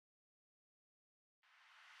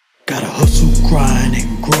hustle, grind,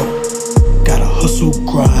 and grow. Gotta hustle,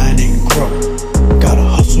 grind, and grow. Gotta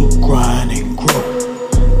hustle, grind, and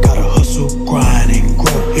grow. Gotta hustle, grind, and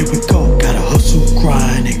grow. Here we go. Gotta hustle,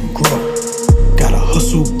 grind, and grow. Gotta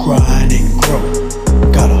hustle, grind, and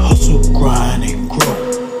grow. Gotta hustle, grind, and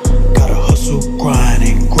grow. Gotta hustle, grind,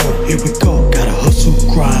 and grow. Here we go. Gotta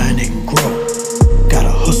hustle, grind, and grow.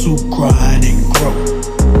 Gotta hustle, grind, and grow.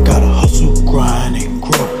 Gotta hustle, grind, and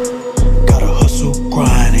grow. Gotta hustle,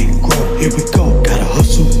 grind, and grow. Here we go. Gotta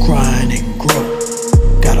hustle, grind, and grow.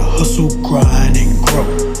 Gotta hustle, grind, and grow.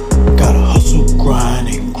 Gotta hustle, grind,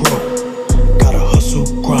 and grow. Gotta hustle,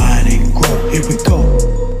 grind, and grow. Here we go.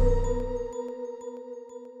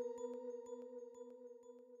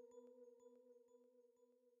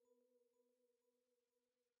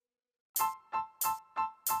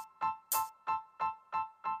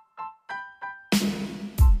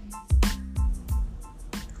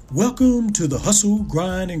 Welcome to the Hustle,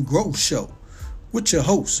 Grind, and Grow Show with your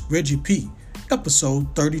host, Reggie P.,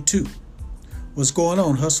 episode 32. What's going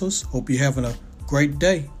on, hustlers? Hope you're having a great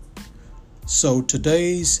day. So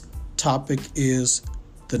today's topic is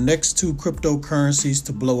the next two cryptocurrencies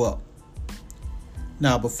to blow up.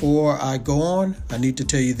 Now, before I go on, I need to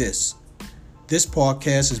tell you this. This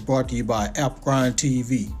podcast is brought to you by AppGrind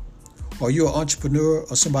TV. Are you an entrepreneur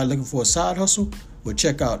or somebody looking for a side hustle? Well,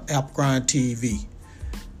 check out AppGrind TV.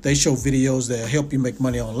 They show videos that help you make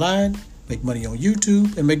money online, make money on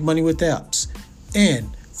YouTube, and make money with apps.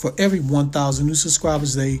 And for every 1,000 new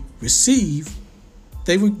subscribers they receive,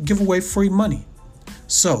 they would give away free money.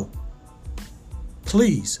 So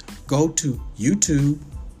please go to YouTube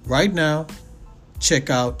right now, check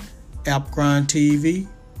out AppGrind TV.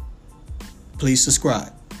 Please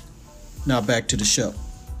subscribe. Now back to the show.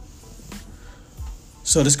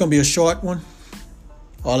 So this is going to be a short one.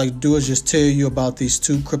 All I do is just tell you about these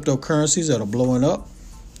two cryptocurrencies that are blowing up.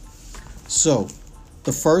 So,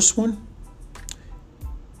 the first one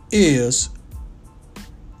is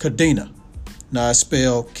Kadena. Now, I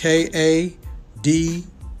spell Kadena.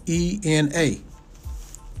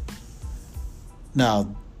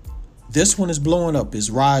 Now, this one is blowing up.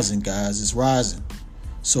 It's rising, guys. It's rising.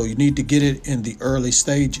 So, you need to get it in the early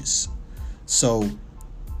stages. So,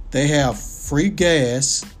 they have free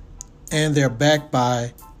gas. And they're backed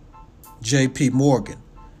by JP Morgan.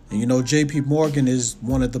 And you know, JP Morgan is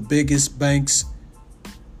one of the biggest banks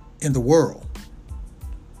in the world.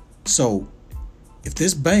 So if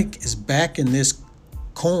this bank is backing this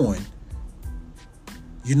coin,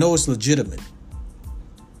 you know it's legitimate.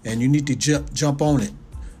 And you need to jump on it.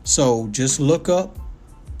 So just look up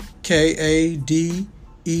Kadena.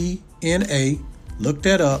 Look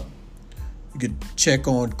that up. You could check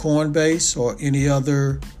on Coinbase or any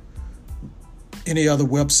other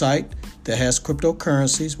website that has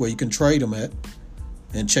cryptocurrencies where you can trade them at,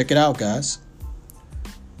 and check it out, guys.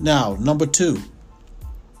 Now, number two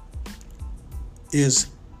is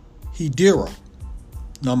Hedera.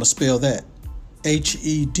 Now I'm gonna spell that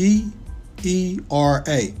Hedera.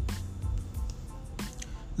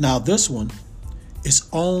 Now this one is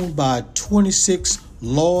owned by 26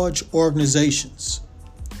 large organizations.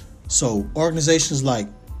 So organizations like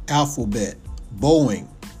Alphabet, Boeing,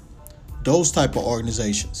 those type of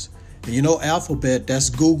organizations. And you know, Alphabet,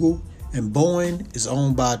 that's Google, and Boeing is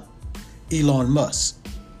owned by Elon Musk.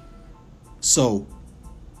 So,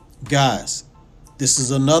 guys, this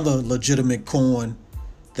is another legitimate coin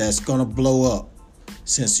that's going to blow up,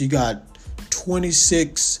 since you got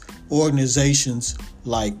 26 organizations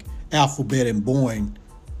like Alphabet and Boeing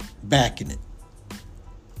backing it.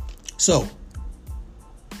 So,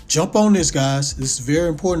 jump on this, guys. This is very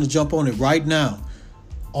important to jump on it right now.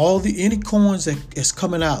 Any coins that is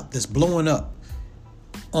coming out that's blowing up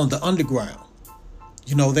on the underground,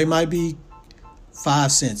 you know, they might be 5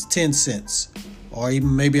 cents, 10 cents, or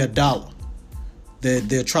even maybe $1.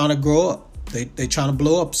 They're trying to grow up. They're trying to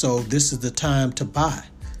blow up. So this is the time to buy.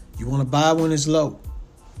 You want to buy when it's low.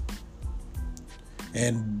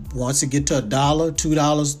 And once it get to $1,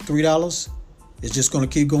 $2, $3, it's just going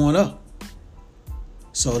to keep going up.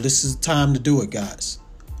 So this is the time to do it, guys.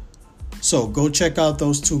 So go check out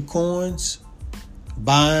those two coins,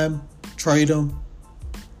 buy them, trade them,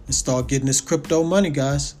 and start getting this crypto money,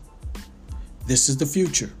 guys. This is the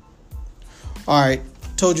future. All right,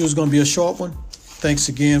 told you it was going to be a short one. Thanks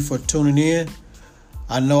again for tuning in.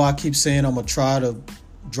 I know I keep saying I'm going to try to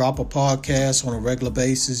drop a podcast on a regular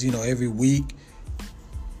basis, every week.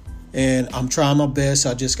 And I'm trying my best.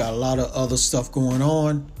 I just got a lot of other stuff going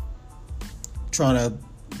on. Trying to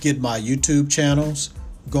get my YouTube channels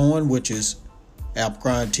going, which is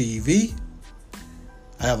AppGrind TV.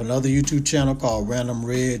 I have another YouTube channel called Random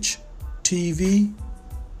Reg TV.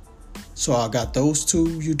 So I got those two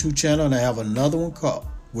YouTube channels, and I have another one called,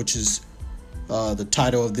 which is the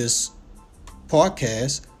title of this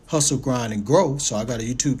podcast, Hustle, Grind, and Grow. So I got a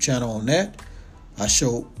YouTube channel on that. I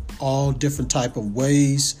show all different type of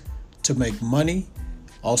ways to make money,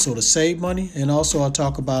 also to save money, and also I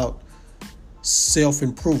talk about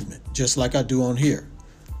self-improvement, just like I do on here.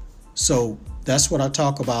 So that's what I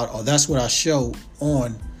talk about, or that's what I show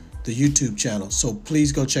on the YouTube channel. So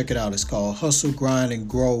please go check it out. It's called Hustle, Grind, and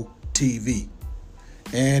Grow TV.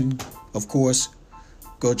 And of course,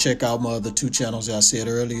 go check out my other two channels I said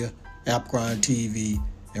earlier, App Grind TV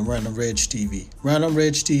and Random Reg TV. Random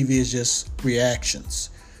Reg TV is just reactions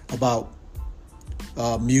about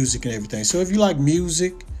music and everything. So if you like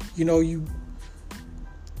music, you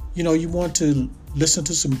want to listen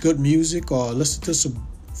to some good music or listen to some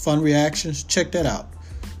fun reactions, check that out.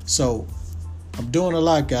 So I'm doing a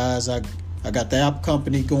lot, guys. I got the app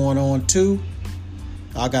company going on too.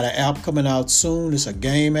 I got an app coming out soon. It's a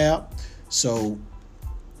game app. So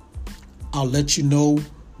I'll let you know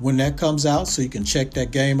when that comes out so you can check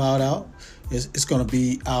that game out. It's going to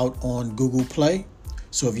be out on Google Play.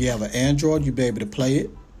 So if you have an Android, you'll be able to play it.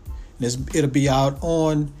 And it'll be out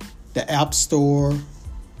on the App Store,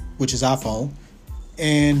 which is iPhone,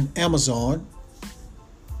 and Amazon.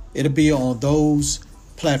 It'll be on those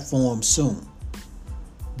platforms soon.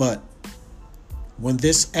 But when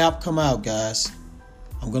this app come out, guys,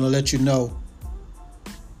 I'm going to let you know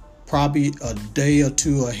probably a day or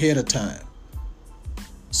two ahead of time,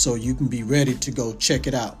 so you can be ready to go check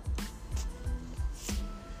it out.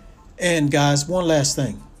 And guys, one last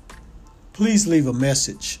thing. Please leave a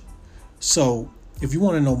message. So if you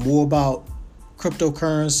want to know more about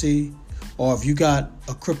cryptocurrency, or if you got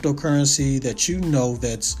a cryptocurrency that you know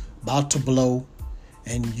that's about to blow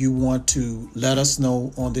and you want to let us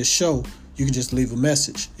know on this show, you can just leave a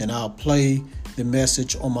message and I'll play the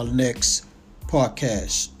message on my next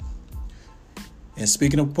podcast. And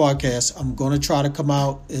speaking of podcasts, I'm going to try to come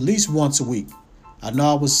out at least once a week. I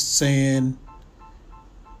know I was saying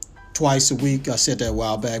twice a week. I said that a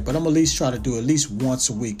while back, but I'm at least try to do at least once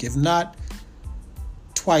a week. If not,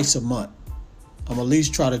 twice a month. I'm at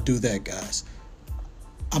least try to do that, guys.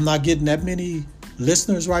 I'm not getting that many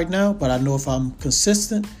listeners right now, but I know if I'm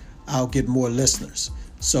consistent, I'll get more listeners.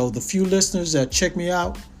 So the few listeners that check me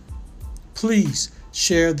out, please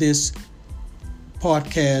share this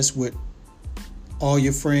podcast with all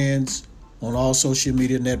your friends on all social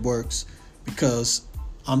media networks, because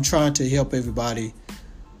I'm trying to help everybody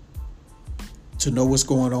to know what's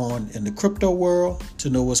going on in the crypto world, to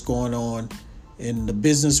know what's going on in the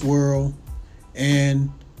business world, and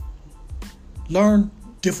learn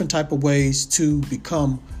different type of ways to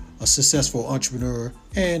become a successful entrepreneur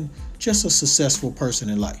and just a successful person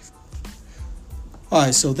in life. All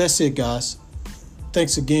right, so that's it, guys.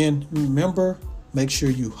 Thanks again. Remember, make sure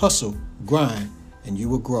you hustle, grind, and you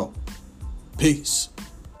will grow. Peace.